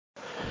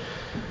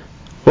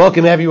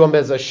Welcome everyone,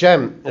 Bez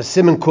Hashem.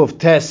 Siman Kuf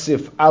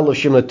Tesif Alo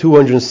Shemna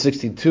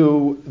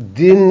 262.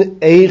 Din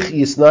Eich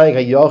Yisnai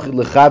Hayachid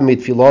Lechab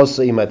Mit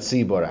Filosa Imat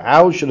Tzibor.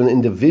 How should an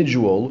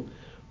individual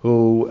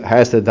who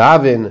has to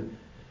daven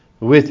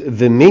with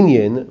the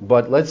minyan,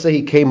 but let's say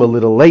he came a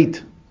little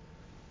late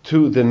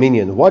to the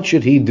minyan, what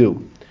should he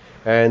do?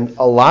 And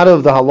a lot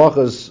of the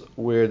halachas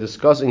we're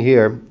discussing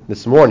here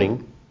this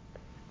morning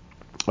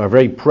are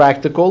very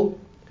practical.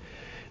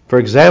 For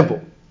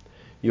example,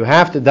 you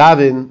have to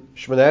daven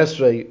Shemona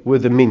Esrei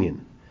with the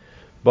minyan,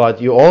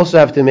 but you also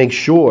have to make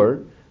sure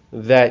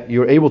that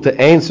you're able to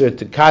answer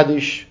to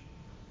Kaddish,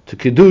 to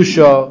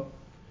Kedusha.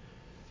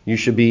 You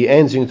should be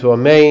answering to a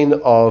main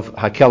of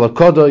Hakel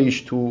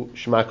HaKodesh, to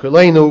Shema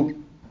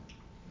Kuleinu.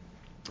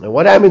 And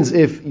what happens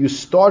if you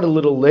start a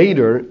little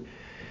later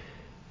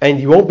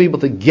and you won't be able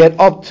to get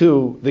up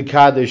to the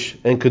Kaddish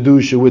and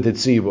Kedusha with the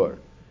Tzibor?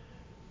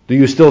 Do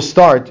you still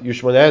start your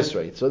Shemona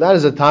Esrei? So that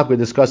is a topic we're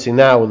discussing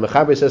now. When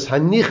Mechaber says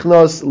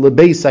Hanichnos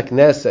lebeis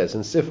hakneses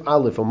and Sif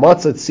Aleph a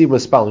Matzah Tzibur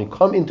Spal, you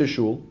come into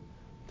shul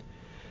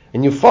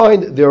and you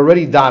find they're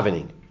already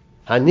davening.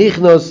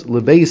 Hanichnos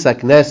lebeis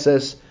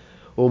hakneses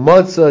or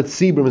Matzah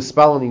Tzibur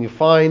Spal, and you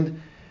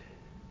find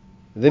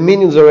the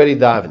minions already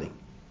davening.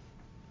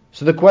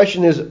 So the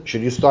question is,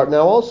 should you start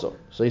now also?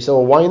 So you say,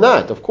 well, why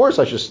not? Of course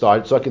I should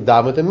start so I can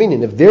daven with the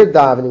minion. If they're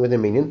davening with the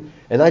minion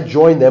and I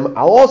join them,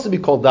 I'll also be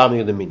called davening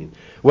with the minion.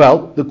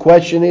 Well, the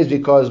question is,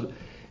 because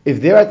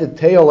if they're at the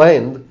tail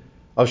end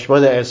of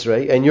Shemona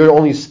Esrei and you're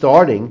only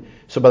starting,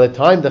 so by the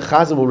time the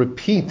Chazan will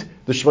repeat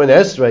the Shemona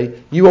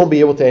Esrei, you won't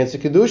be able to answer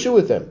Kedusha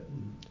with them.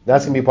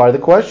 That's going to be part of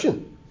the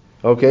question.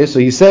 Okay, so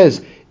he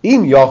says,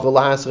 Im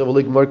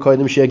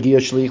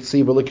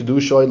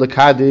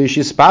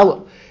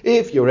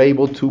if you're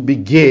able to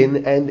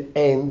begin and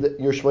end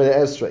your Shemona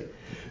Esrei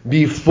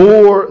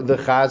before the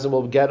Chazan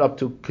will get up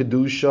to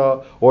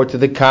Kedusha or to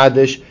the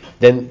Kaddish,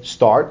 then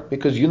start,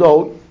 because you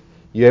know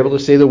you're able to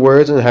say the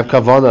words and have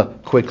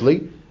Kavanah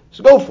quickly,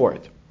 so go for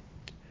it.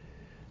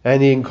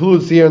 And he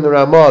includes here in the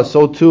Ramah,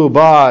 so too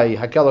by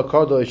Hakel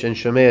HaKodesh and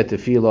Shemei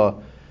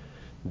Tefillah,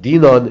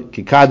 Dinon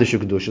ki Kaddish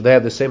Kedusha. They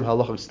have the same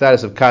halachic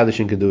status of Kaddish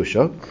and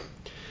Kedusha.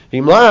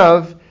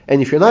 Himlav,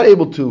 and if you're not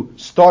able to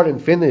start and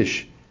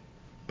finish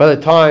by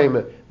the time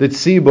the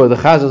Tzibur, the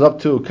Chazan is up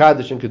to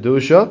Kaddish and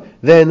Kedusha,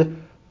 then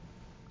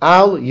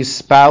Al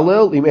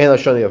Yispalel Im Ein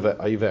Hashani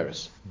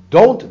Ayiveres.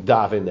 Don't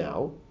daven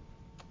now,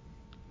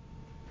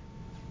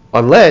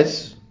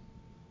 unless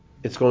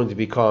it's going to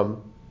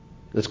become,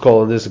 let's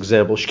call in this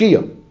example,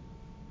 Shkia.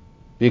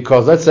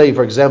 Because let's say,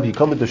 for example, you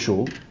come into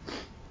shul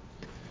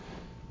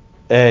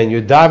and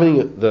you're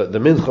davening the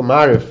Mincha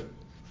Marif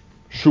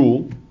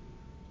shul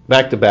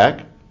back to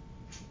back,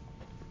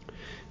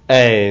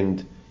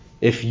 and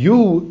if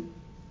you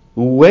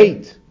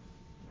wait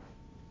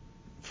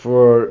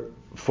for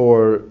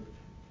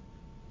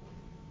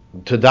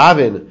to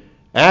daven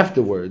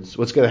afterwards,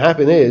 what's going to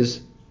happen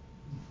is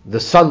the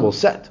sun will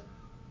set.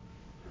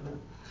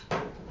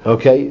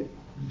 Okay?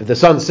 If the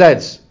sun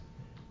sets,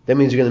 that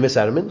means you're going to miss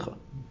out on mincha.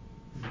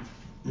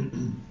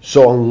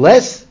 So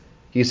unless,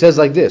 he says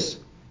like this,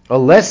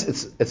 unless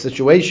it's a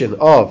situation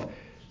of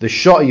the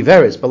Shah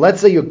Iveris, but let's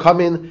say you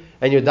come in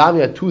and you're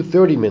davening at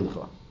 2:30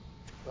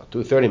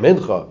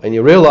 mincha, and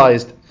you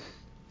realized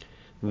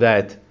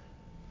that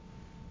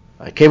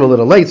I came a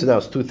little late, so now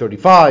it's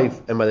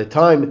 2:35, and by the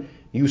time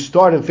you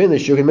start and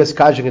finish, you're going to miss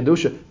Kaddish and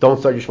Kedusha. Don't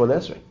start your Shemona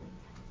Esrei.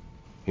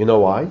 You know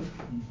why?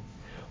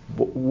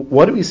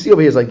 What do we see over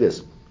here is like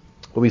this.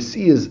 What we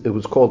see is, it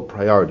was called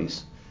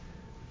priorities.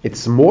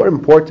 It's more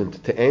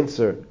important to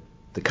answer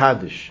the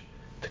Kaddish,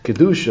 to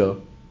Kedusha,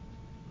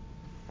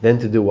 than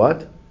to do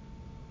what?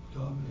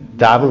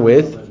 Daven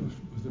with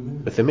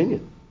the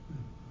minyan.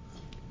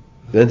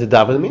 Than to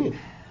daven with the minyan.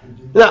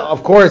 Now,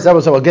 of course, that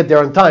was, I'll get there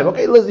on time.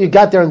 Okay, listen, you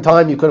got there on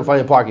time, you couldn't find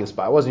a parking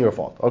spot. It wasn't your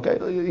fault. Okay,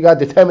 you got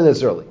there 10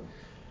 minutes early.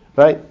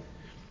 Right?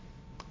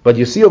 But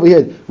you see over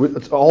here,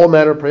 it's all a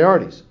matter of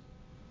priorities.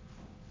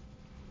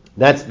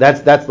 That's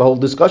the whole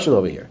discussion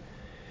over here.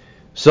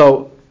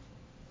 So,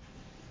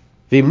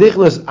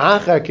 v'imnichnas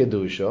achar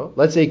kedusha.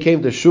 Let's say he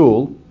came to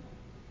shul,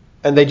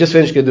 and they just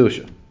finished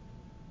kedusha.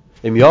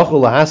 Im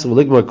yachol lahasav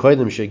ligmar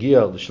koydem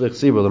shegia l'shlich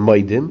tzibur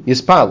l'moedim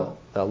yispalo.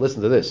 Now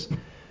listen to this.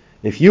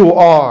 If you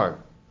are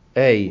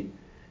a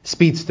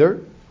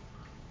speedster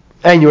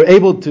and you're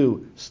able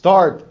to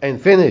start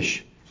and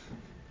finish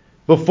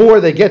before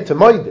they get to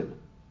moedim,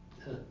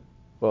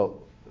 well,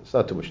 it's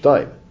not too much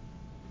time.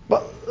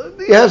 But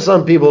you have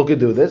some people who could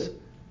do this,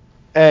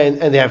 and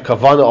they have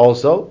kavanah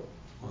also.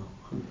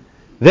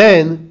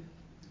 Then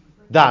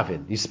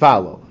daven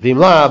yispalo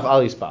v'imlav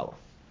al yispalo.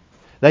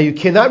 Now you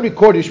cannot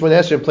record your Shemona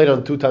Esrei and play it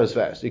on 2 times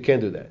fast. You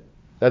can't do that.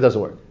 That doesn't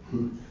work.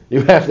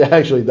 You have to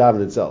actually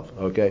daven itself.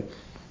 Okay.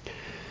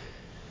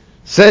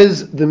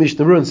 Says the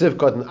Mishnah Berurah in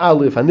Sivkot and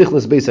Aleph,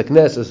 Hanichnas Beis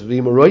HaKnesses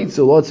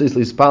v'imoroitzu lotzis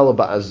lispalo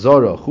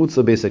ba'azora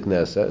chutza Beis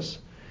HaKnesses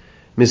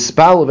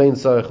mispalo vein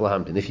tzarich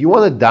lahamtin. If you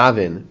want to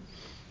daven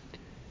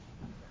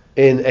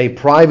in a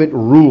private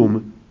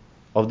room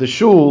of the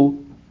shul,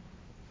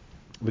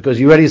 because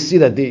you already see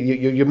that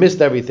you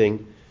missed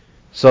everything,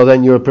 so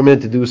then you're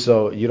permitted to do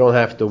so. You don't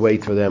have to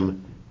wait for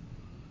them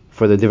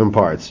for the different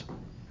parts.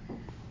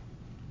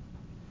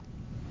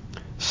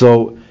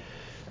 So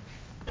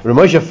Rav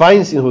Moshe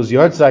Feinstein, whose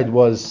yahrzeit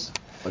was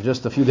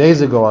just a few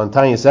days ago on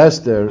Tanyas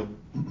Esther,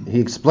 he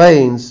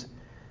explains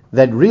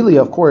that really,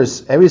 of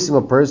course, every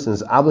single person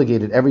is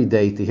obligated every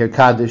day to hear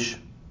Kaddish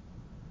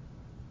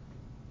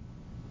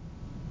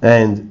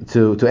and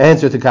to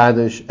answer to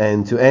Kaddish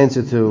and to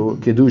answer to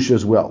Kedusha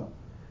as well.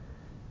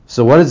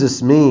 So what does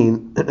this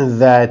mean?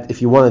 That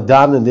if you want to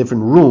daven in a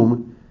different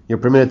room, you're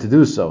permitted to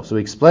do so. So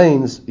he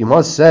explains, you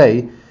must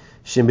say,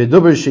 the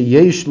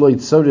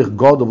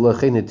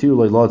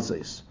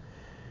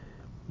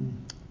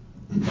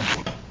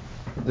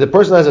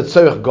person has a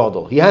tzorich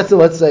gadol. He has to,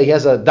 let's say, he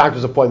has a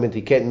doctor's appointment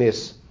he can't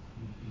miss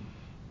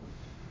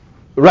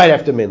right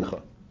after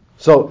mincha.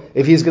 So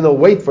if he's going to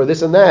wait for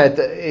this and that,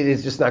 it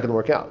is just not going to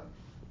work out.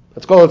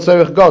 Let's call it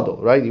tzorich gadol,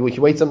 right? You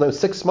wait sometimes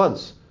 6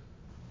 months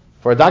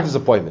for a doctor's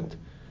appointment,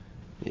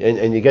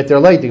 and you get there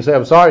late. You say,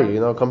 "I'm sorry,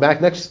 come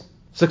back next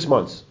 6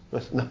 months."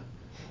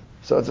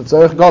 So it's a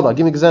tzorich gadol. I'll give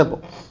you an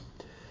example.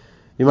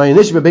 So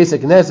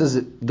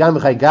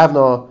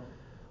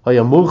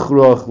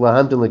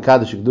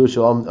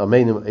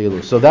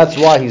that's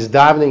why he's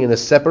davening in a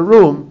separate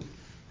room,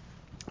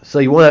 so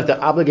he won't have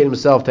to obligate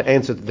himself to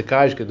answer to the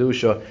Kaddish,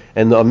 Kedusha,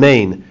 and the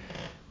Amen.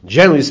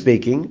 Generally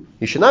speaking,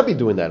 you should not be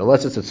doing that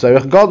unless it's a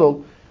tzorich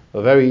gadol,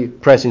 a very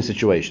pressing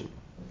situation.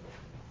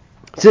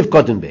 Tzif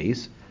Kotten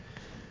Beis,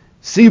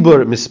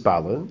 Sibur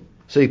Mispala.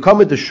 So you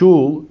come into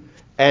shul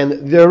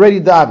and they're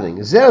already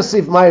davening.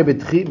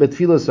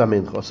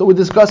 So we're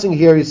discussing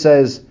here, he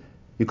says,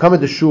 you come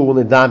into shul when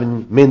they're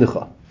davening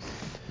mincha.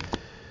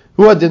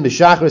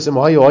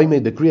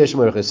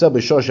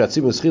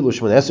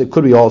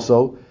 Could be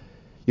also,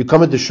 you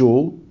come into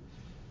shul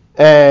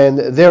and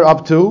they're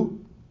up to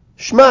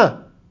Shema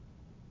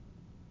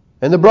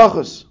and the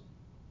brachos,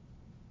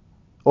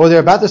 or they're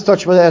about to start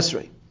Shemona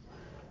Esrei.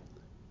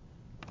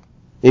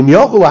 If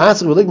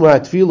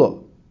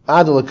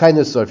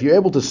you're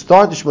able to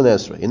start the Shemona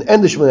Esrei and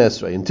end the Shemona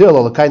Esrei until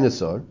Alakai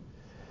Nesar,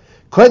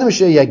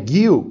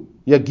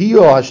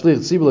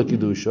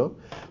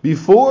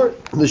 before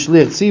the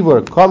Shliach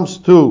Tzibur comes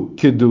to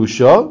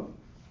Kedusha,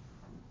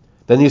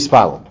 then you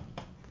spalo.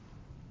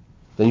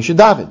 Then you should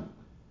daven.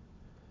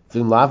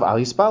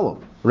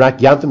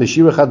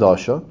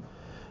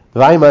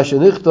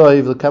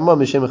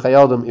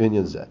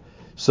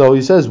 So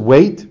he says,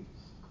 wait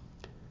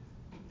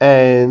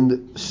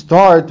and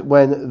start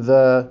when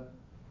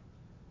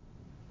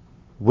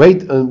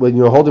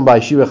you're holding by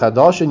Shira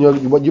Chadash, and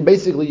you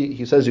basically,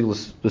 he says you'll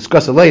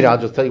discuss it later, I'll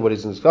just tell you what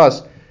he's going to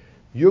discuss.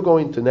 You're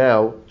going to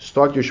now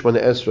start your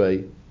Shemona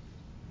Esrei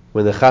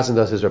when the Chazan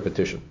does his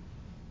repetition.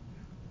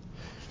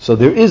 So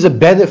there is a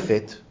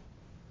benefit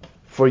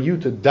for you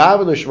to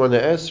daven the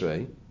Shemona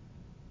Esrei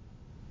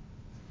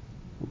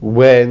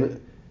when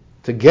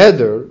the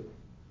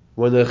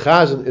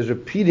Chazan is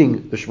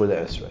repeating the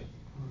Shemona Esrei.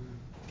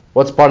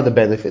 What's part of the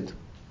benefit?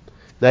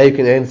 Now you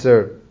can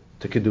answer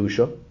to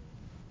Kedusha.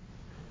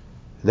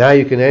 Now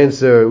you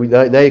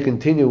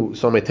continue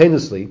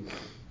simultaneously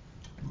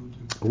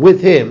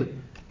with him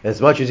as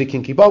much as you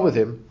can keep up with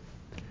him.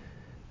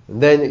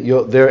 And then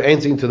they're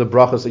answering to the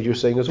brachas that you're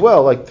saying as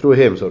well, like through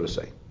him, so to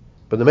say.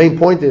 But the main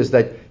point is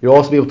that you'll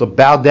also be able to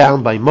bow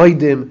down by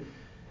moedim,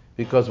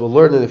 because we'll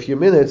learn in a few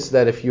minutes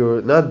that if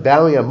you're not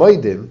bowing at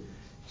moedim,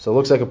 so it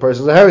looks like a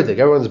person's a heretic.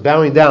 Everyone's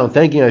bowing down,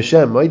 thanking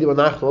Hashem, moedim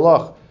anachnu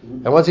alach.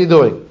 And what's he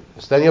doing?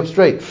 Standing up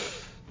straight.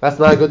 That's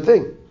not a good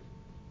thing.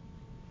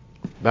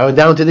 Bowing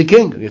down to the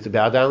king, you have to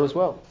bow down as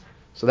well.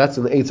 So that's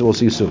in the 8th, so we'll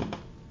see you soon.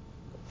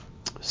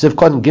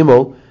 Sivkot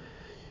Gimel,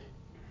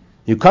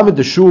 you come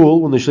into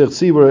shul when the Shliach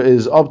Tzibur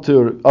is up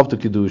to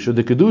Kedusha.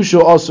 The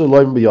Kedusha also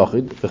loim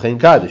b'yachid, v'chein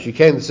Kaddish. You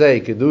can't say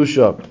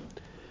Kedusha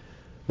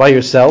by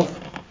yourself,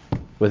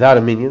 without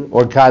a minyan,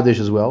 or Kaddish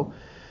as well.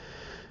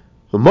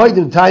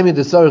 Moedim timing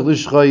the tzarich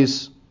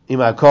l'shchais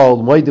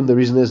imakol. Moedim, the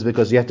reason is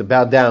because you have to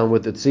bow down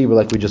with the Tzibur,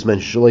 like we just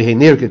mentioned.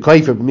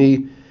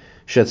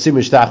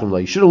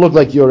 You shouldn't look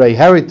like you're a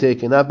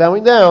heretic and not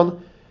bowing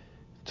down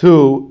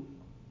to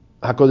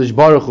HaKadosh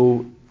Baruch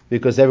Hu,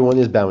 because everyone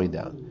is bowing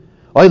down.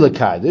 So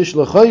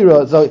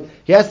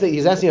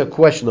he's asking a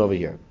question over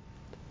here.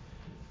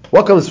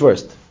 What comes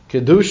first,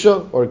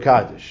 Kedusha or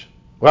Kaddish?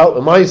 Well,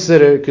 in my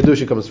siddur,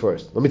 Kedusha comes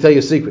first. Let me tell you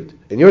a secret.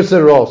 In your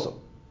siddur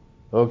also.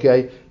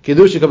 Okay?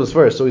 Kedusha comes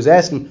first. So he's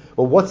asking,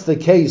 well, what's the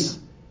case?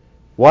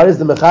 Why does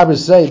the Mechaber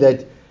say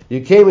that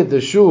you came into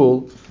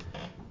shul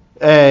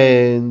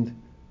and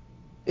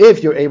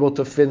if you're able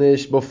to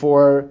finish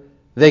before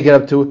they get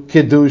up to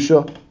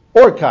Kedusha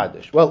or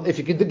Kaddish? Well, if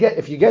you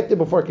get there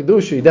before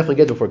Kedusha, you definitely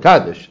get there before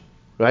Kaddish,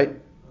 right?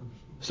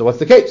 So what's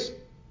the case?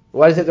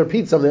 Why does he have to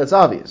repeat something that's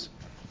obvious?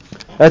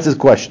 That's his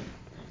question.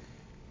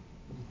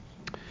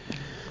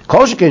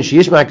 Kol sheken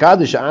sheyishma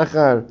Kaddish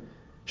achar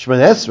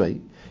Shemona Esrei,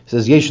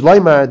 says yesh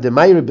loymar de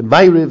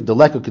ma'iriv de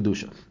leko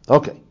Kedusha.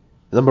 Okay,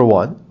 number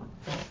one,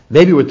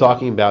 maybe we're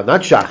talking about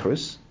not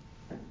Shachris,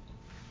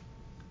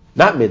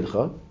 not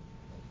Mincha.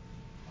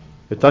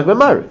 We're talking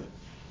about Ma'ariv.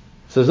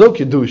 So there's no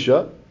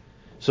kedusha.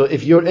 So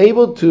if you're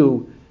able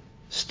to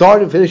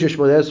start and finish your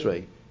Shemona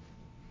Esrei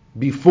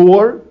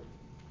before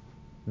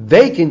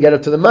they can get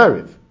up to the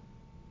Mariv,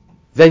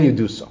 then you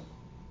do so.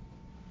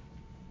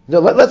 Now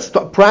let's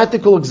start,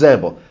 practical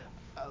example.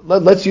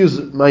 Let's use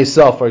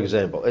myself for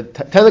example. At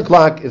 10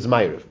 o'clock is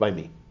Mariv by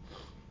me.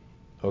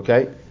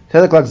 Okay?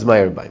 10 o'clock is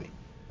Mariv by me.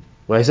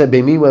 When I said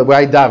by me, where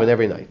I daven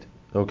every night.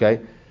 Okay?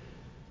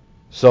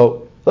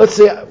 So let's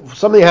say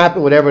something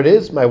happened, whatever it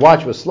is, my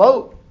watch was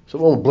slow, so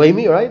it won't blame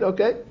me, right?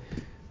 Okay?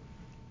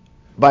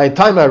 By the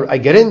time I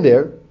get in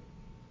there,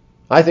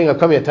 I think I'm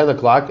coming at 10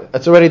 o'clock,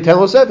 it's already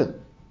 10:07.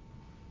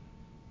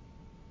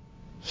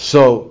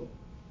 So,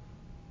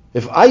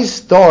 if I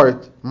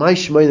start my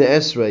Shemona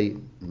Esrei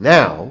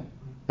now,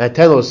 at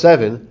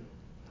 10:07,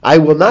 I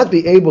will not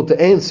be able to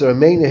answer a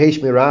Mein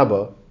Yehesh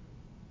Rabbah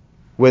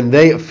when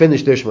they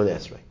finish their Shemona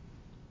Esrei.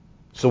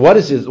 So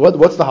what's the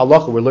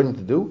halacha we're learning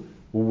to do?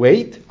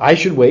 I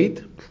should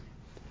wait.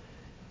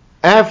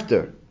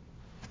 After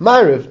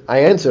Mariv,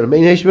 I answer a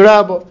Mein Yehesh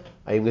Rabbah.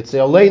 I could say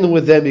Aleinu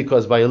with them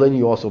because by Aleinu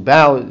you also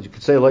bow. You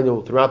could say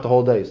Aleinu throughout the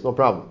whole day. It's no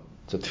problem.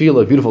 It's a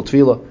tefillah, a beautiful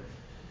tefillah.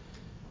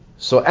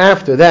 So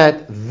after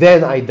that,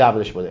 then I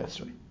daven Shemona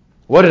Esrei.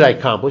 What did I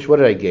accomplish? What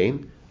did I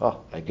gain? Oh,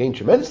 I gained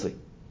tremendously.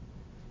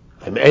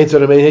 I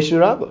answered a Mein Yehesh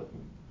Rabbah,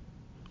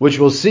 which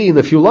we'll see in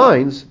a few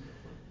lines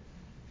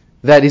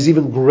that is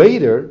even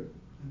greater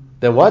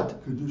than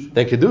what? Kedusha.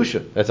 Than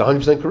Kedusha. That's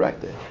 100%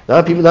 correct.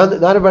 Not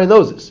everybody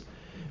knows this.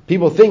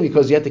 People think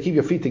because you have to keep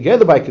your feet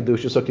together by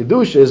Kedusha, so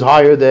Kedusha is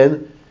higher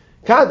than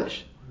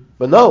Kaddish.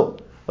 But no,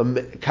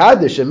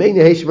 Kaddish, a Mein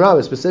Yehesh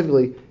Rabbah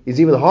specifically,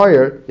 is even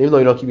higher, even though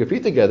you don't keep your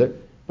feet together,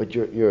 but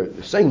you're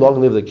saying long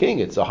live the king.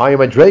 It's a higher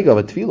madrega of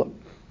a tefillah.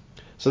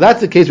 So that's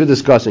the case we're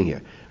discussing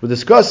here. We're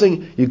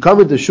discussing, you come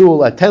into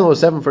shul at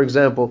 10:07, for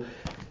example,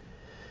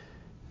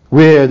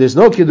 where there's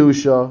no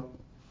Kedusha,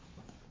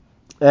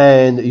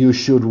 and you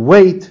should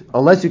wait,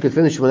 unless you could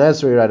finish Shemona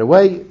Esrei right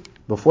away,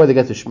 before they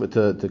get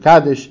to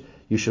Kaddish,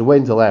 you should wait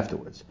until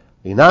afterwards.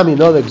 Inami,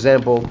 another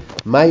example,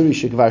 Mayri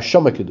Shekvar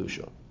Shoma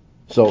Kedusha.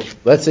 So,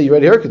 let's say you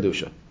already heard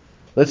Kedusha.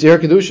 Let's say you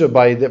heard Kedusha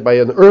by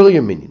an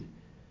earlier minyan.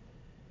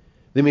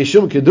 The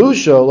Mishum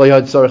Kedusha lo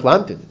yad tzarich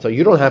lamtin. So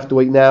you don't have to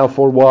wait now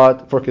for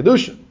what? For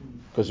Kedusha.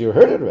 Because you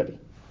heard it already.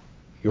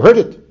 You heard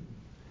it.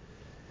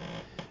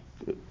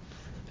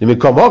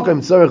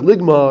 Nonetheless,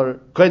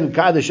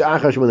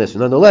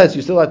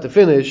 you still have to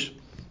finish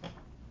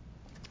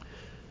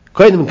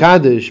Kodim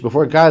Kaddish,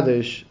 before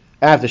Kaddish,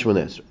 after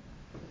Shemona Esrei.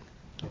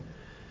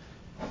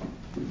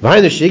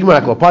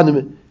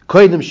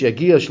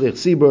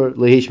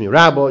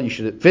 You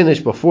should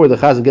finish before the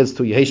Chazan gets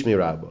to Yehesh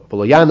Rabbah.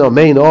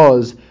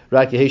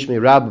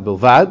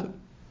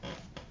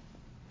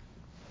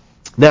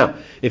 Now,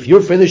 if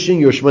you're finishing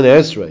your Shemona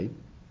Esrei,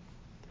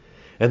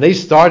 and they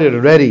started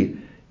already,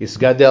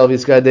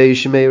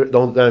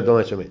 don't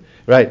let me,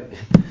 right?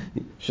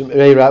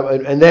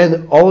 And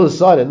then all of a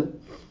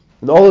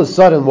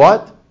sudden,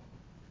 what?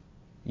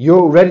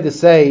 You're ready to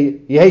say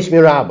Yehesh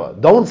Rabbah.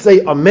 Don't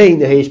say Amen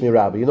Yehesh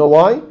Rabbah. You know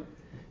why?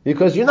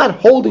 Because you're not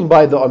holding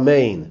by the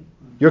Amen.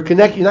 You're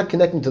not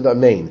connecting to the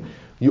Amen.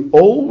 You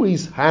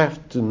always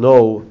have to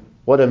know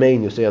what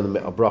Amen you say on the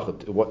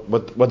bracha,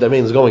 what the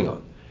Amen is going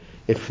on.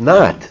 If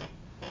not,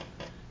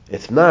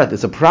 it's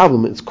a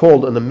problem. It's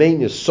called an Amen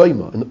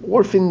Yesoima, an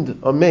orphaned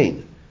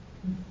Amen.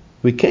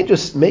 We can't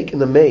just make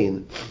an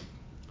Amen,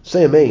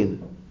 say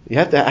Amen. You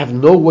have to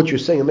know what you're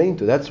saying Amen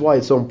to. That's why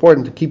it's so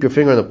important to keep your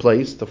finger in a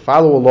place, to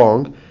follow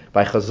along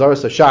by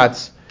Chazaras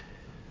Hashatz,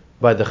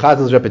 by the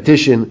Chazan's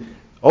repetition.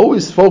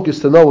 Always focus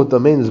to know what the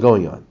Amen is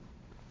going on.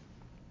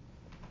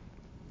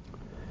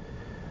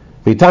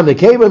 Since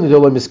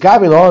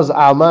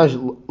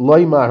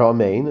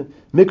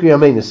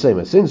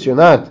you're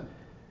not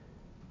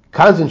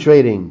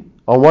concentrating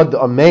on what the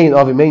Amen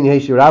of Amen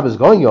Yehesh Rabbah is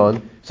going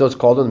on, so it's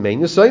called an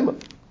Amen Yesema.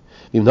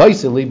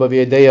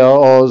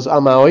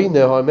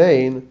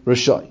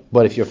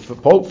 But if you're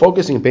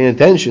focusing and paying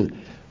attention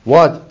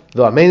what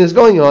the Amen is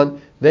going on,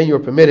 then you're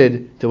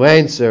permitted to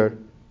answer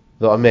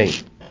the Amen.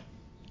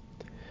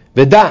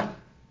 V'da.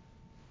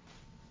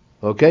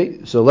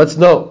 Okay, so let's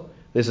know.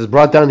 This is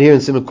brought down here in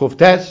Siman Kuf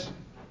Tes,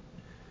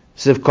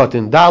 Sivkot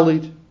in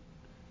Dalit.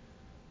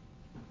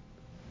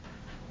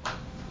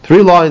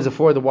 3 lines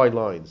before the white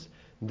lines.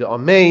 The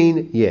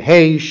Amen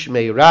Yehesh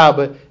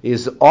Rabbah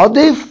is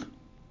Adif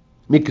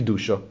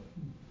Mikdusha.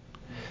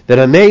 That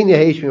Amen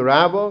Yehesh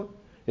Rabbah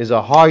is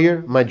a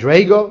higher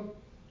madrega,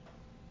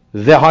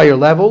 the higher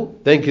level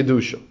than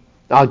Kedusha.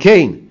 Al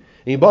Kain.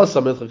 If you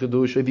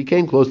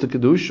came close to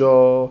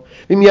Kedusha,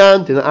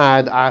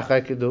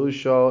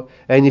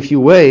 and if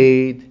you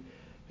wait,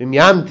 ad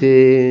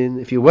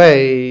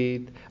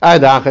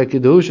achar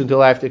Kedusha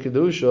until after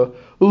Kedusha,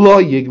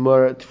 lo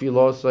yigmar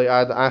tefillah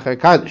ad achar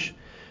Kaddish.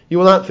 You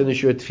will not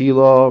finish your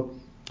tefillah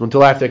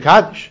until after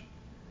Kaddish.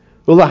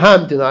 You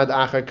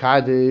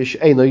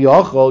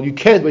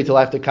can't wait till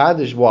after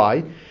Kaddish.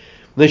 Why?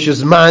 Because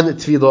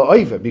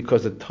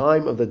the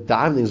time of the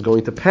davening is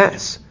going to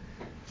pass.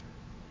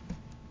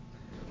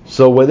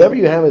 So whenever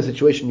you have a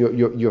situation,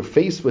 you're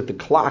faced with the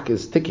clock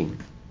is ticking.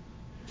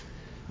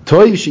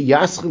 Start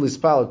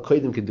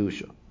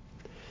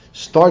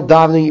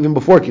davening even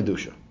before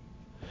Kedusha.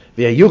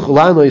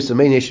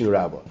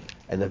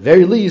 And at the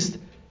very least,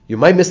 you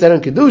might miss that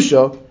on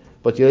Kedusha,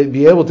 but you'll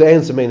be able to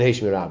answer Mein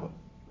Heshmi Rabbah.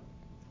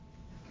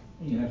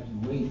 You have to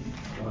wait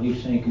while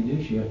he's saying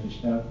Kedusha. You have to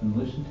stop and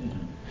listen to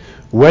him.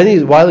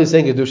 While he's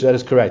saying Kedusha, that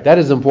is correct. That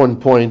is an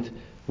important point,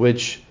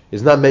 which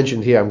is not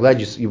mentioned here. I'm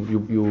glad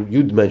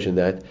you'd mentioned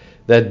that.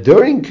 That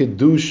during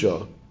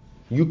Kedusha,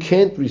 you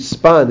can't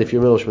respond if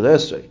you're Middle Shemon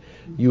Esrei.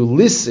 You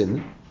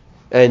listen,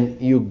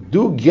 and you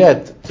do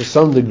get, to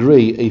some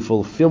degree, a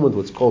fulfillment,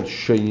 what's called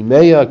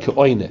Sheimeya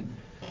Ke'oine.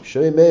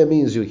 Sheimeya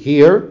means you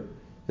hear,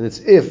 and it's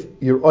if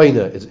you're oine,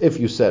 it's if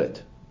you said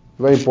it.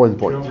 Very important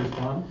point. You don't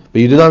respond?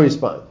 But you do not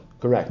respond.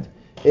 Correct.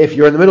 If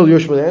you're in the middle of Yom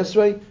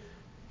Esrei,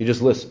 you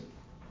just listen.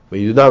 But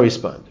you do not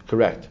respond.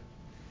 Correct.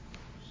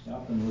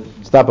 Stop and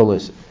listen. Stop and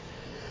listen.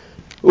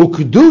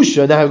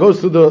 Kedusha, now it goes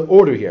through the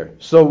order here.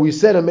 So we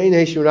said a Mein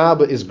Heshmi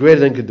Rabbah is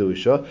greater than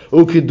Kedusha.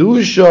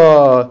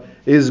 Kedusha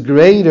is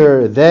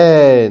greater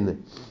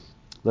than,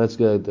 let's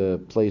get the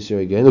place here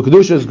again.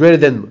 Kedusha is greater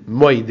than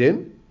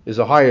Moedim, is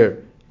a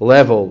higher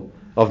level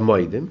of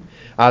Moedim.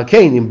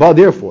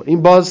 Therefore,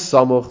 in Baz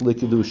Samoch le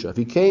Kedusha, if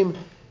he came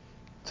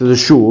to the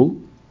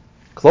shul,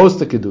 close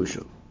to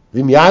Kedusha,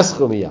 Vim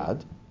Yaschel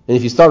Miyad, and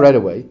if you start right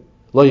away,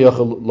 Lo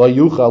Yuchal Lo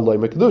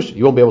Kedusha,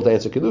 you won't be able to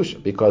answer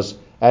Kedusha, because,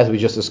 as we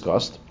just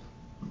discussed,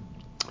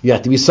 you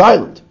have to be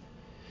silent.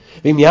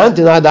 Vim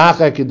Yantin Ad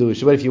Achar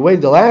Kedusha, but if you wait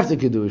until after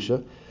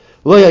Kedusha,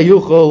 Lo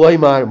Yuchal Lo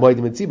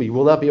Moedim et Tzibur, you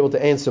will not be able to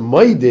answer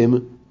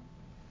Moedim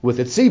with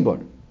a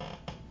Tzibur,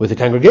 with the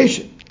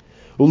congregation.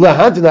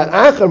 Ulahantin Ad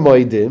Achar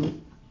Moedim,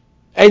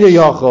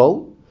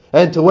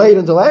 and to wait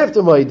until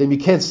after Moedim, you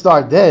can't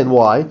start then.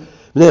 Why?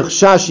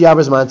 Because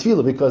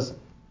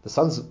the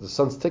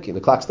sun's ticking,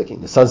 the clock's ticking,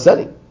 the sun's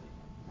setting.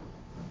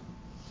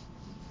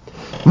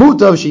 So in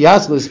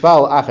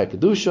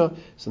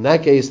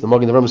that case, the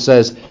Magen Avraham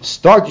says,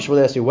 start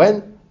Yishmon Esrei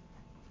when?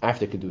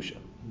 After Kedusha.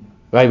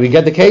 Right? We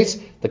get the case.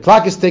 The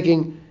clock is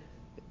ticking.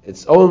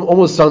 It's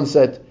almost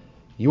sunset.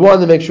 You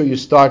want to make sure you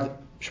start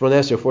Shemon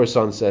Esrei before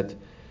sunset.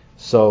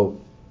 So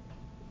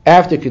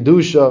after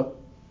Kedusha,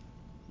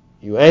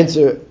 you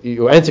answer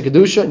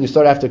Kedusha and you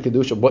start after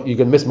Kedusha. But you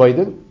can miss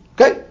Moedim.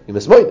 Okay, you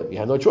miss Moedim. You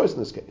have no choice in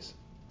this case.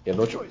 You have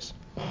no choice.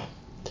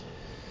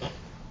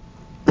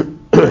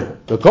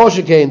 The Kol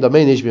Shekain, the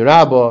Mein Heshmi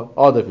Rabbah,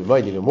 other than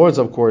Moedim and words,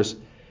 of course,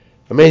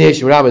 the Mein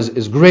Heshmi Rabbah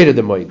is greater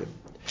than Moedim.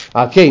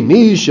 Okay,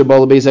 Misha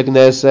Bala Beis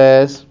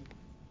HaKnesses.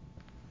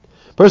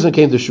 Person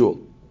came to shul.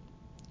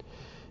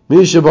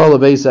 Misha Bala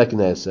Beis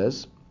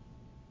HaKnesses.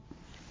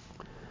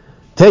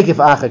 Take if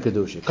Acha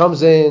Kedusha.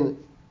 Comes in,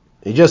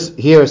 he just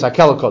hears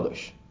Hakel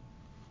HaKadosh.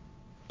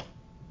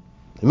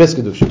 He missed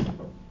Kedusha.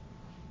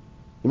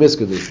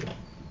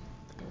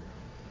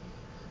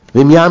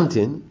 Vim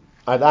Yamtin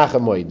Ad Acha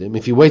Moedim.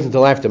 If you wait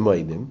until after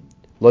Moedim,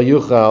 Lo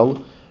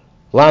Yuchal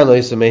Lano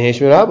Yisa Mein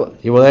Heshmi Rabbah.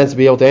 He will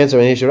be able to answer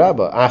Mein Heshmi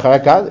Rabbah. Achar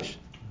HaKadosh.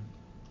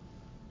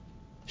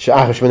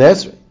 She'achar Shemon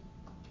Esrei,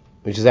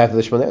 which is after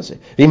the Shemon Esrei.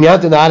 Vim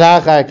Yamtin Ad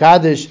Achar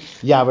HaKadosh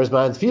Yavar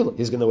Zman Tefillah.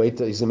 He's going to wait.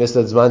 He's going to miss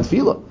the Zman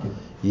Tefillah.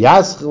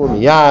 Yaschil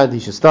Miyad. He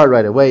should start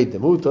right away.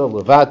 Demuto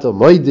Levato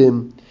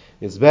Moedim.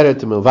 It's better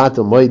to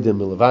Levato Moedim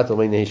Levato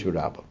Mein Heshmi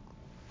Rabbah.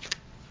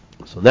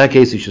 So in that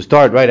case, you should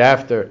start right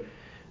after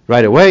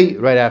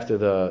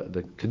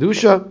the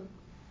Kedusha,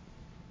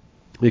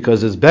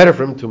 because it's better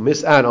for him to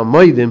miss out on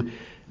Moedim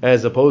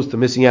as opposed to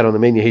missing out on the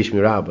Mein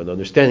Heshmi Rabbah. The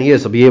understanding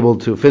is he'll be able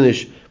to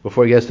finish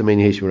before he gets to Mein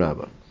Heshmi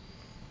Rabbah.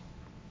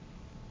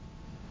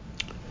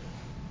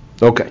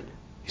 Okay,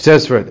 he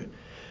says further.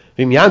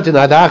 Now,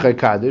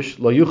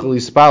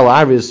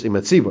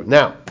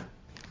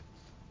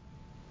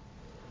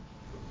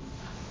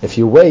 if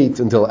you wait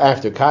until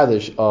after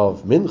Kaddish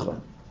of Mincha,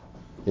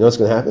 you know what's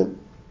going to happen?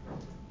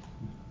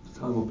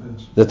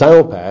 The time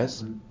will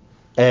pass,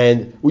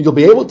 and you'll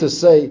be able to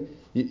say,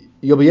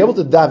 you'll be able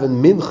to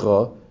daven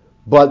Mincha,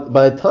 but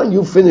by the time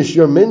you finish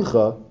your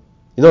Mincha,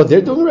 you know what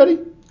they're doing already?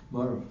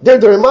 They're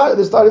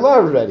starting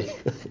Marav already.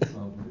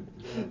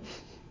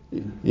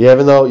 You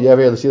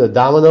ever see the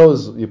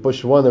dominoes? You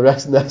push one, the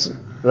rest, and that's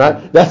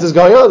right. That's what's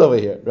going on over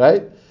here,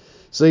 right?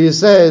 So he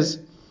says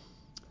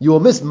you will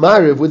miss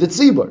Marav with the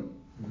tzibur.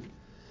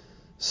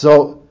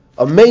 So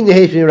a Mein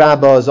Heshmi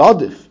Rabbah is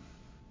adif.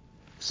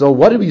 So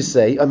what do we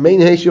say? A Mein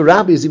Heshmi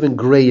Rabbah is even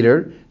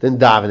greater than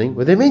davening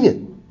with a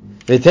minyan.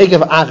 They take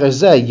of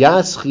achazeh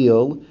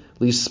yaschil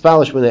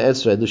lispalish min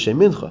ha'etzrei l'shem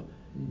mincha.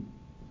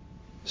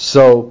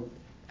 So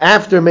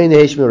after Mein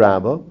Heshmi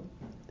Rabbah,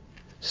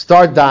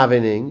 start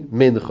davening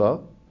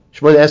mincha,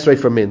 Shemona Esrei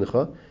for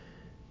mincha.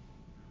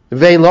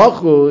 Vein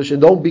lachush, and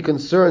don't be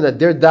concerned that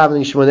they're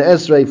davening Shemona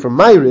Esrei for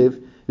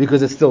Ma'ariv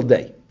because it's still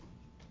day.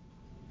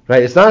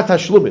 Right? It's not a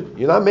tashlumin.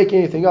 You're not making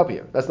anything up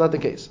here. That's not the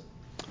case.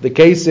 The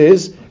case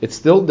is it's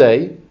still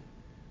day.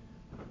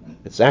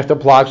 It's after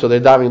plug, so they're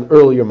davening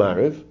earlier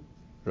Ma'ariv,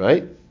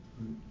 right?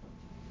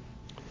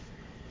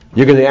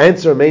 You're going to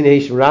answer Mein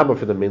Heshmi Rabbah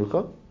for the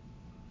mincha.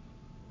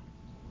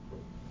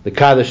 the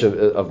Kaddish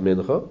of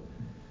Mincha,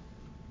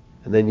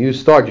 and then you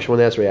start your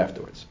Shemona Esrei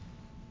afterwards.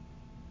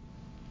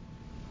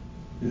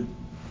 Yeah.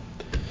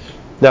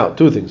 Now,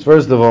 two things.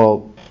 First of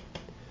all,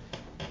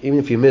 even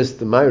if you missed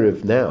the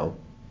Ma'ariv now,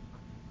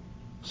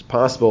 it's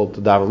possible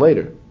to daven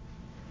later.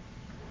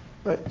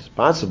 Right? It's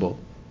possible.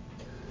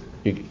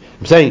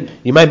 I'm saying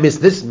you might miss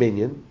this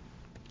minyan,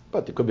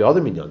 but there could be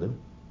other minyanim,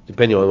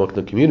 depending on what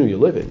the community you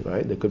live in,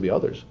 right? There could be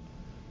others.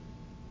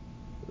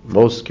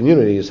 Most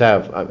communities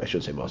have, I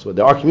shouldn't say most, but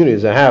there are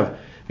communities that have,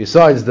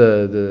 besides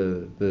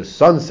the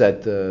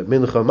sunset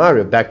mincha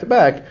Ma'ariv back to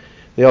back,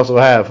 they also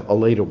have a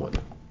later one.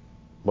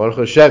 Baruch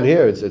Hashem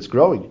here, it's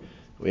growing.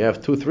 We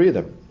have 2-3 of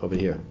them over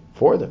here,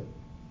 4 of them,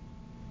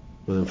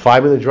 within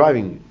 5-minute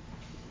driving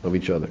of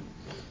each other.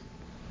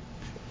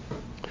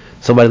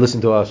 Somebody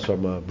listening to us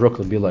from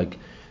Brooklyn be like,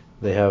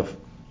 they have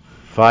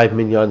 5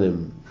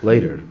 minyanim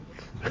later.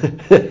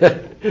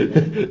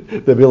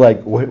 They'll be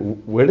like,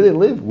 where do they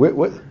live?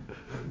 Where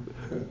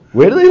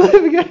do they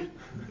live again?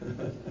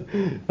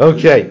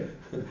 Okay,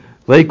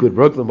 Lakewood,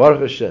 Brooklyn, Baruch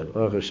Hashem.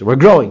 Baruch Hashem. We're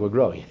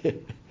growing.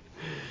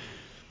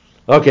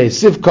 Okay,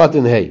 Sif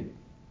Katan Hey.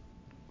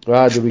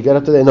 Did we get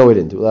up to there? No, we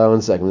didn't.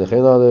 1 second.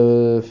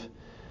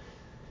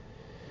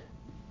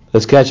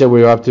 Let's catch up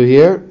where we're up to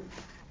here.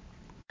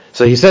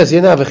 So he says,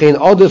 it's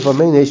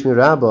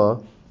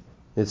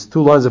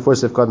 2 lines before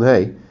Sif Katan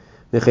Hey.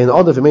 A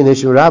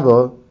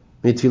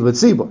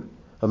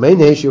main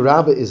Heshi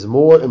Rabbah is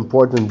more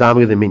important than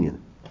Dami the Minyan.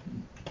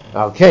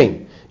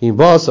 Al-Kain,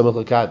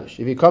 if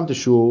you come to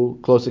Shul,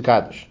 close to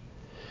Kaddish.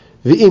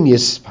 V'im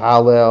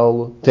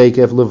yispalel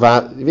teikef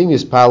levat. V'im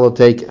yispalel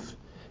teikef.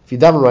 If you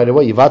daven right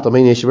away, yivat al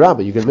mein Heshi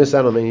Rabbah. You can miss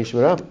out on mein Heshi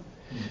Rabbah.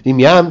 V'im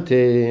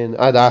yamtin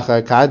ad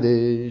achar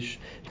Kaddish.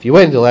 If you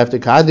wait until after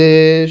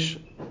Kaddish,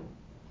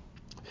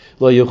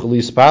 lo yuchel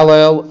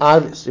yispalel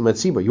arvis im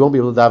tzibur. You won't be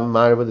able to daven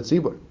ma'ariv with the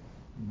tzibur.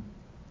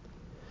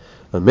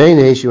 A mein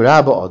Heshi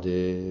Rabbah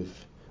adif.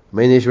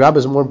 Mein Heshi Rabbah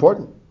is more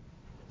important.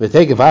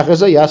 V'teikef achar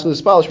zeh yaschel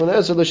yispalel shmona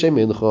esrei l'shem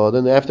mincha.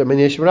 Then after mein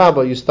Heshi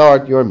Rabbah, you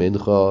start your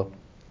mincha.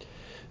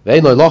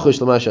 Don't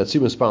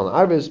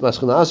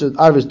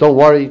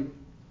worry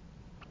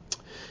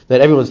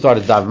that everyone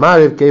started daven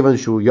Ma'ariv. Kevan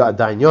shu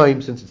ya'adayin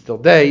yoim, since it's still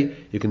day,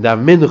 you can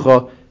daven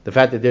mincha. The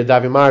fact that they're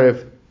daven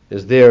Ma'ariv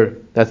is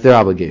that's their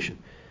obligation.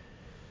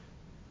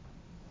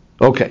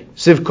 Okay,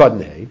 Siv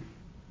Kodnei.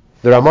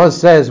 The Ramah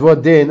says,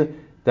 what din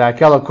the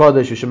Akela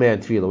Kodesh Shemei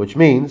Tefillah, which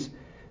means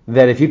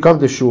that if you come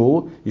to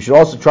shul, you should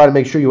also try to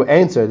make sure you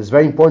answer. It's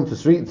very important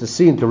to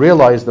see and to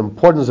realize the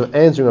importance of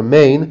answering a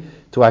main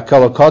to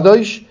Akela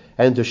Kodesh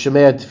and to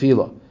Shemei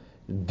Tefillah.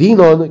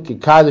 Dinon ki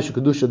Kaddish and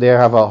Kedusha, they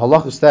have a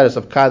halacha status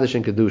of Kaddish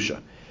and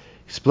Kedusha.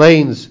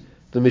 Explains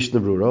the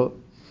Mishnah Brura.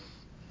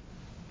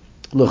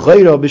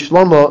 L'chayra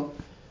b'shlama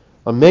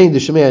amein de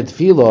Shemei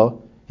Tefillah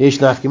yesh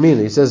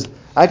nafkamina. He says,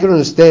 I can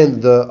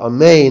understand the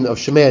amein of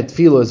Shemei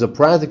Tefillah is a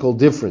practical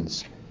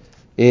difference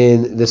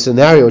in the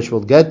scenario which we'll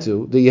get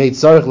to. The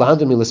yitzarich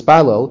lahantam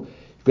milispalel.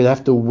 You're going to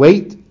have to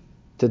wait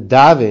to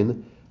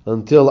daven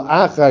until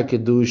achar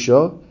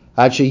Kedusha.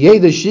 So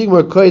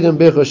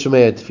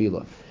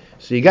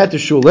you got to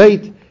shul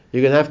late,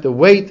 you're going to have to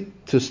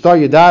wait to start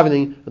your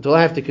davening until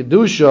after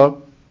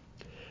Kedusha,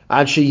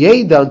 until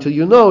you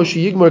know that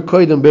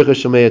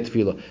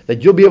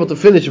you'll be able to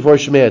finish before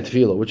Shemei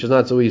Tefillah, which is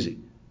not so easy.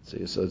 So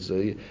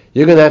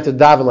you're going to have to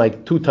daven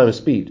like 2 times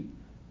speed,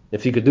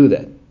 if you could do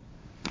that.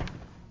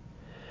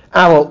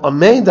 So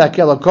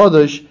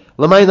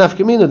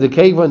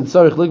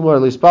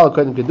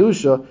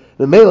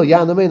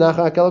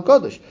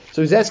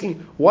he's asking,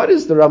 what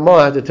does the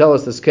Ramah have to tell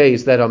us this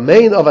case that a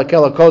main of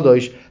Akela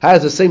Kodesh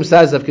has the same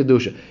size of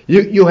Kedusha?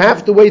 You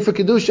have to wait for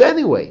Kedusha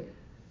anyway.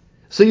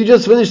 So you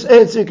just finished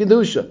answering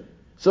Kedusha.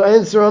 So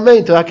answer a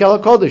main to Akela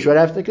Kodesh right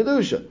after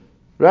Kedusha.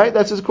 Right?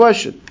 That's his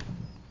question.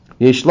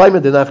 He says,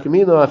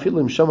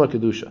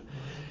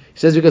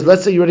 because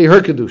let's say you already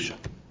heard Kedusha.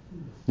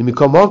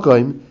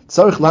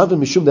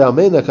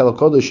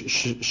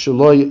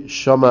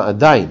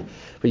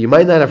 But you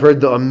might not have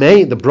heard the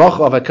Amein, the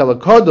bracha of Akela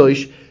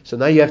Kodesh, so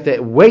now you have to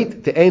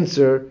wait to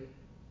answer,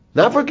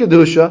 not for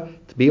Kedusha,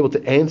 to be able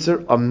to answer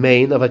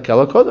Amein of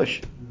Akela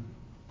Kodesh,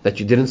 that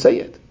you didn't say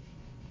yet.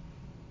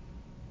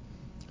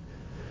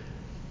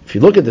 If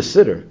you look at the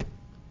Siddur,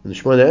 in the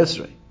Shemona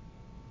Esrei,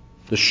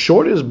 the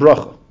shortest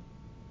bracha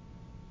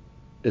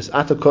is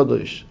Ata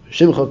Kodesh,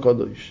 Shimcha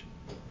Kodesh.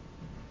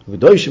 Right,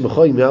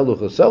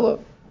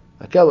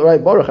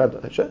 Baruch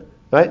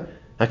right?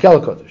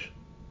 Akela Kodesh.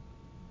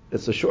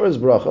 It's the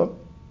shortest bracha,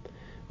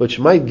 which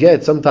might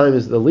get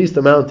sometimes the least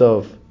amount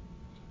of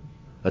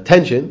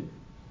attention.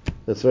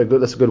 That's very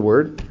good. That's a good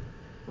word.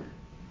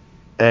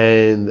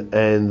 And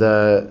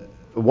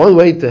one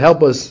way to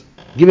help us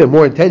give it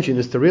more attention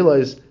is to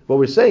realize what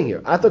we're saying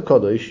here. Ata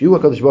Kodesh, you are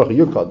Kodesh Baruch,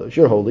 you're Kodesh,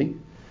 you're holy.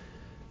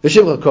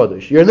 V'Shimcha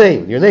Kodesh, your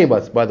name,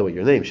 by the way,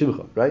 your name,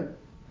 Shimcha, right?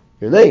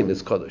 Your name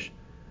is Kodesh.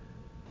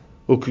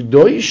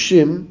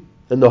 U'Kedoshim,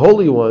 and the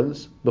holy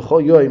ones,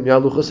 B'chol Yoim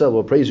Yalu Chesel,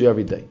 will praise you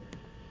every day.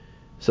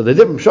 So the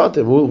different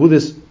shatim who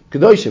this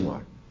Kedoshim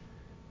are.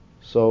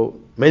 So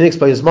many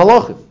explains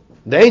Malachim.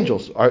 The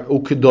angels are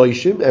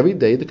ukedoshim. Every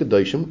day the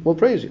kedoshim will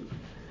praise you.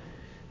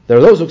 There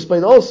are those who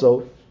explain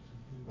also,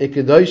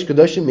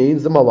 kedoshim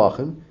means the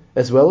malachim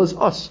as well as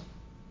us,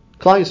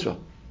 Klal Yisrael.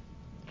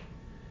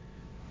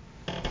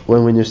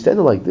 When we understand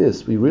it like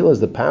this, we realize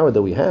the power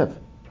that we have.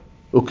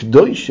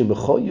 Ukedoshim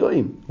b'chol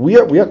yoim. We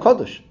are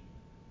Kaddish.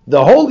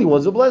 The holy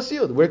ones will bless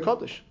you. We're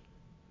Kaddish.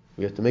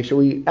 We have to make sure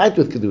we act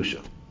with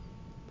kedusha.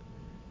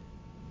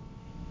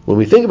 When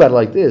we think about it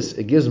like this,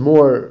 it gives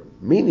more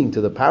meaning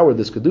to the power of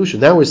this kedusha.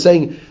 Now we're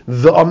saying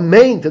the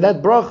amen to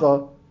that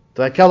bracha,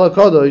 to that Kala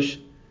Kadosh,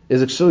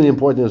 is extremely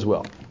important as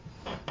well.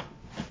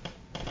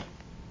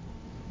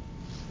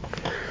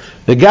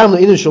 The gam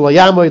le'inin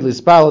shalayamoid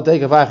lispal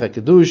take of acha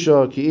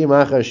kedusha ki im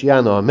acha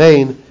shiano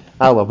amen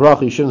ala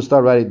bracha. You shouldn't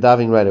start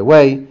davening right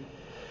away,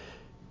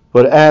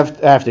 but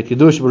after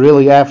kedusha, but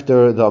really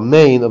after the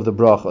amen of the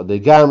bracha. The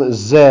gam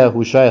zeh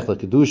hu shayach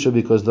kedusha,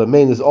 because the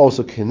amen is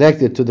also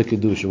connected to the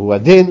kedusha. Hu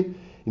adin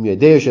im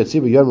yadei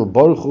shetzibur yarmu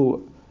baruch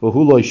hu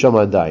v'hu lo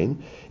yishama adayin.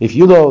 If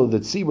you know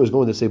that tzibur is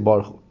going to say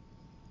baruch hu.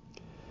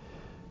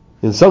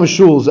 In some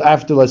shuls,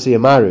 after let's say a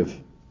mariv,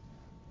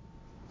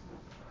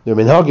 they're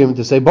minhagim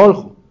to say baruch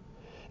hu.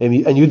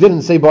 And you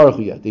didn't say Baruch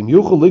Hu yet. If you're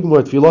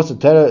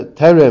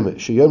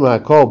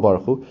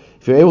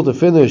able to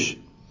finish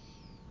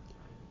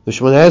the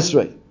Shemona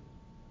Esrei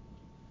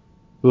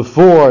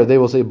before they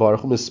will say Baruch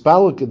Hu,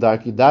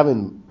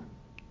 daven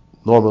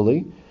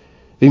normally.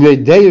 If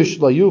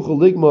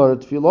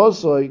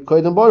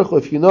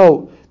you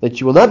know that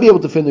you will not be able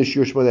to finish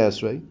your Shemona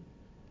Esrei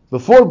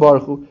before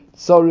Baruch Hu,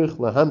 so this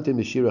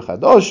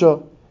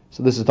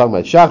is talking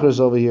about Shachris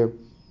over here.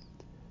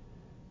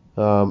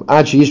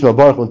 Ad sheyishma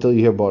Baruch Hu, until you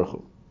hear Baruch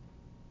Hu.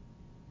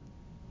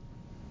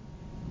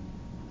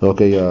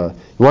 Okay, you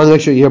want to make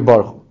sure you hear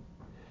Baruch Hu.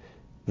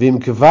 Vim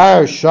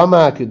kvar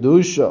shama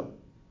kedusha.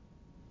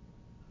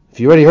 If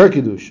you already heard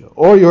kedusha,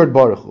 or you heard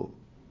Baruch Hu,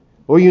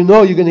 or you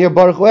know you're going to hear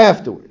Baruch Hu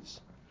afterwards,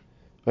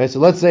 right? So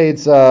let's say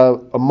it's a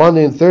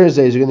Monday and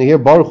Thursdays, you're going to hear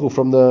Baruch Hu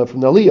from the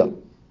Aliyah.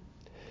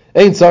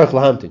 Ein tzarich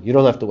lahamtin. You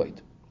don't have to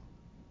wait.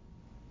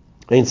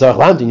 Ein tzarich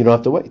lahamtin. You don't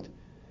have to wait.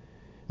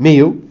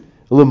 Miyu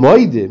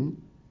l'moidim.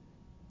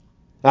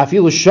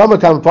 Afilu shama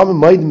kam pamim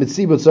moidim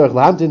mitzibot tzarich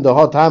lahamtin the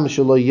hot ham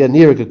shelo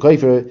yenir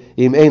kekoifer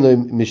im eino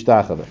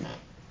mishtachave.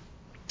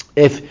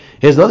 If it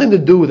has nothing to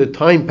do with the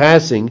time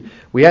passing,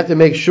 we have to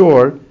make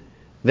sure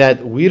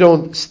that we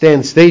don't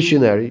stand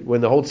stationary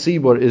when the whole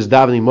tzibur is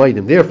davening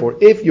moidim. Therefore,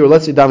 if you're,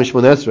 let's say, davening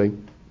Shemona Esrei,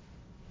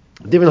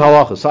 different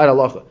halacha, side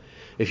halacha.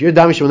 If you're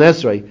davening Shemona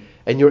Esrei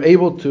and you're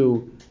able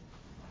to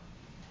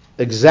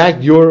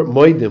exact your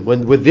moidim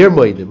with their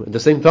moidim at the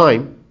same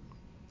time,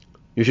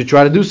 you should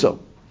try to do so.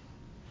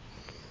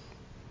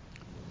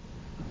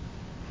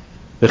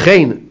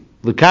 V'chein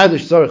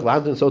l'kadosh tzarich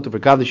lahamtin, so to for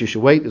kadosh you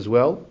should wait as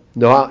well.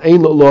 No,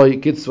 ein loy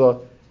kitzvah,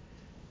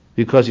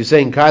 because you're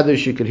saying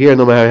kadosh, you could hear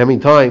no matter how many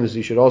times,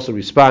 you should also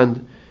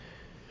respond.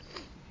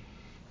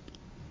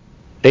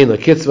 Ein lo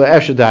kitzvah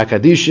after the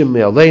kadishim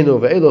me'aleinu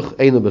ve'eluch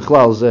einu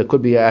b'chlal. It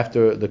could be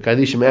after the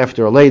kadishim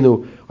after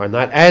aleinu are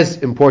not as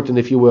important,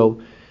 if you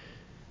will.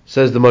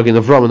 Says the Magen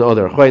Avram and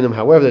other achronim.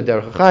 However, the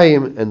Derech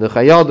HaChaim and the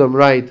Chayaldim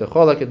write the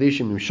chol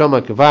kadishim im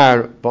shama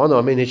kvar ba'ano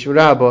amen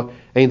hishmiraba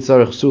ein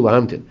tzarich su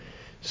lahamtin.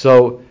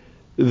 So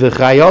the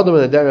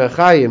Chayaldim and the Derech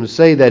HaChaim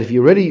say that if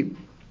you already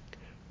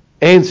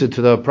answer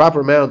to the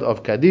proper amount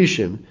of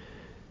kadishim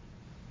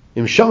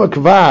im shama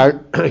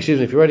kvar, if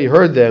you already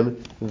heard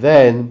them,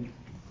 then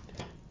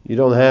you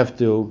don't have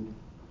to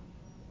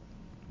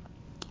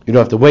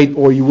wait,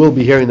 or you will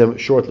be hearing them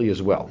shortly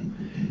as well.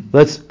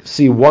 Let's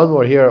see one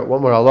more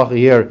halacha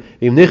here.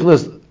 Im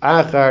nichnas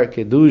achar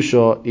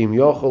kedusha im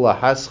yochol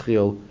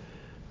haschil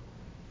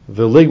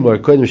veligmar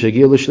kodim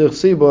shegil l'shlich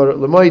tzibur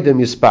l'moedim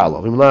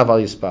yispalo im lav al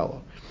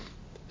yispalo.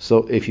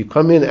 So if you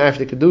come in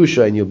after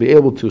kedusha and you'll be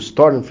able to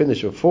start and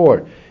finish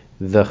before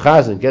the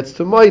chazan gets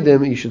to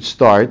moedim, you should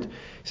start. He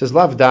says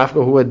lav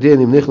dafka hu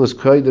adin im nichnas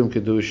kodim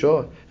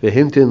kedusha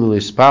vehimtin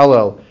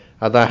l'yispalo.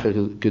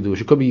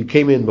 Kedusha. Could be you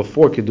came in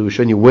before Kedusha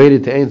and you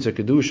waited to answer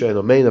Kedusha in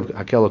the main of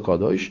Hakela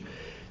Kadosh.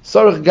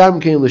 Sarach Gam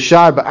Kein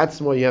L'Shar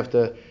Ba'atzmo, you have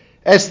to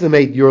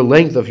estimate your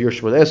length of your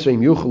Shemona Esrei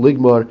Yuchel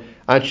Ligmar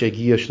Ad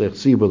Shegiya Shlech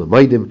Tzibur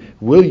L'Maidim.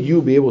 Will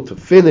you be able to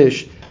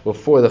finish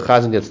before the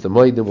Chazan gets to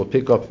Maidim? We'll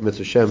pick up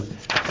Mitzvah Shem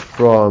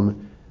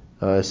from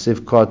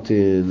Sivkot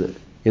in.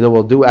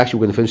 We're going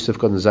to finish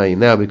Sivkot in Zayin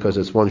now because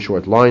it's one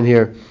short line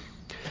here.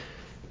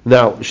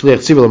 Now, Shlech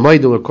Tzibur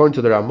L'Maidim, according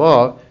to the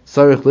Ramah,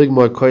 Sarich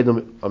Ligmar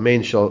Koidam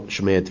Amen Shal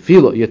Shemei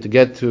Tefillah. You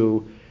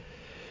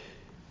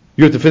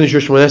have to finish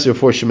your Shemona Esrei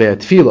before Shemei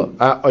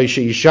Tefillah.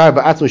 Oishe Yishar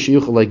Ba'atzmo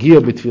Sheyuchel Lagia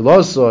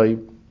B'Tefillasoi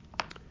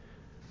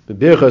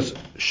B'Birchas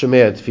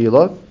Shemei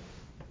Tefillah,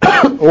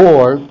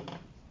 or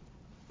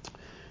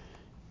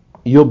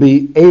you'll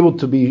be able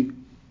to be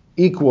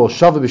equal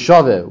Shaveh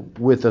B'Shaveh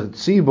with the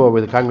Tzibur,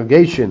 with the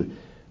congregation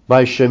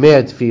by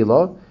Shemei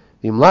Tefillah.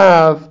 Im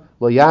Lav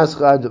Lo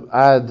Yazchad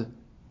Ad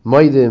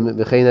Moedim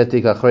V'Chein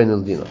Etik Achrein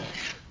El Dina.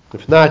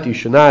 If not, you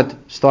should not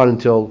start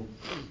until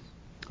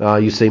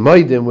you say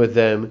Moedim with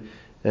them,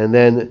 and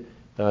then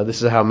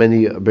This is how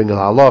many bring a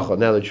halacha.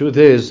 Now the truth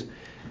is,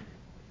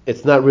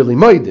 it's not really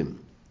Moedim.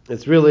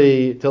 It's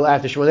really till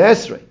after Shemona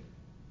Esrei.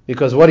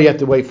 Because what do you have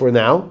to wait for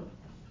now?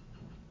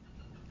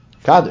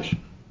 Kaddish.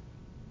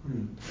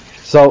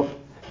 So,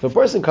 if a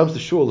person comes to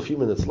shul a few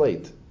minutes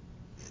late,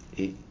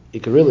 he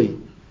could really,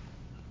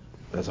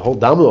 there's a whole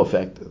domino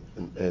effect,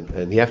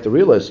 and you have to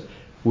realize,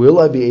 will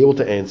I be able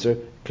to answer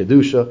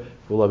Kedusha?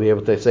 Will I be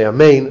able to say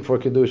Amen for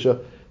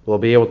Kedusha? Will I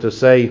be able to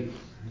say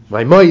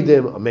my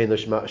Moedim, Amen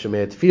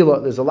Shemei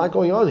Tefillah? There's a lot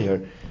going on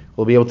here.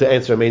 We'll be able to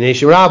answer Amen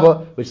Neishi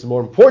Rabbah, which is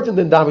more important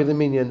than David the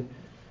Minyan.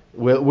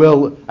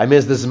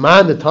 Is this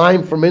man the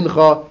time for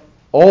Mincha?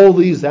 All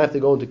these have to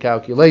go into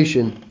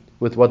calculation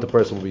with what the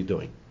person will be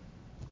doing.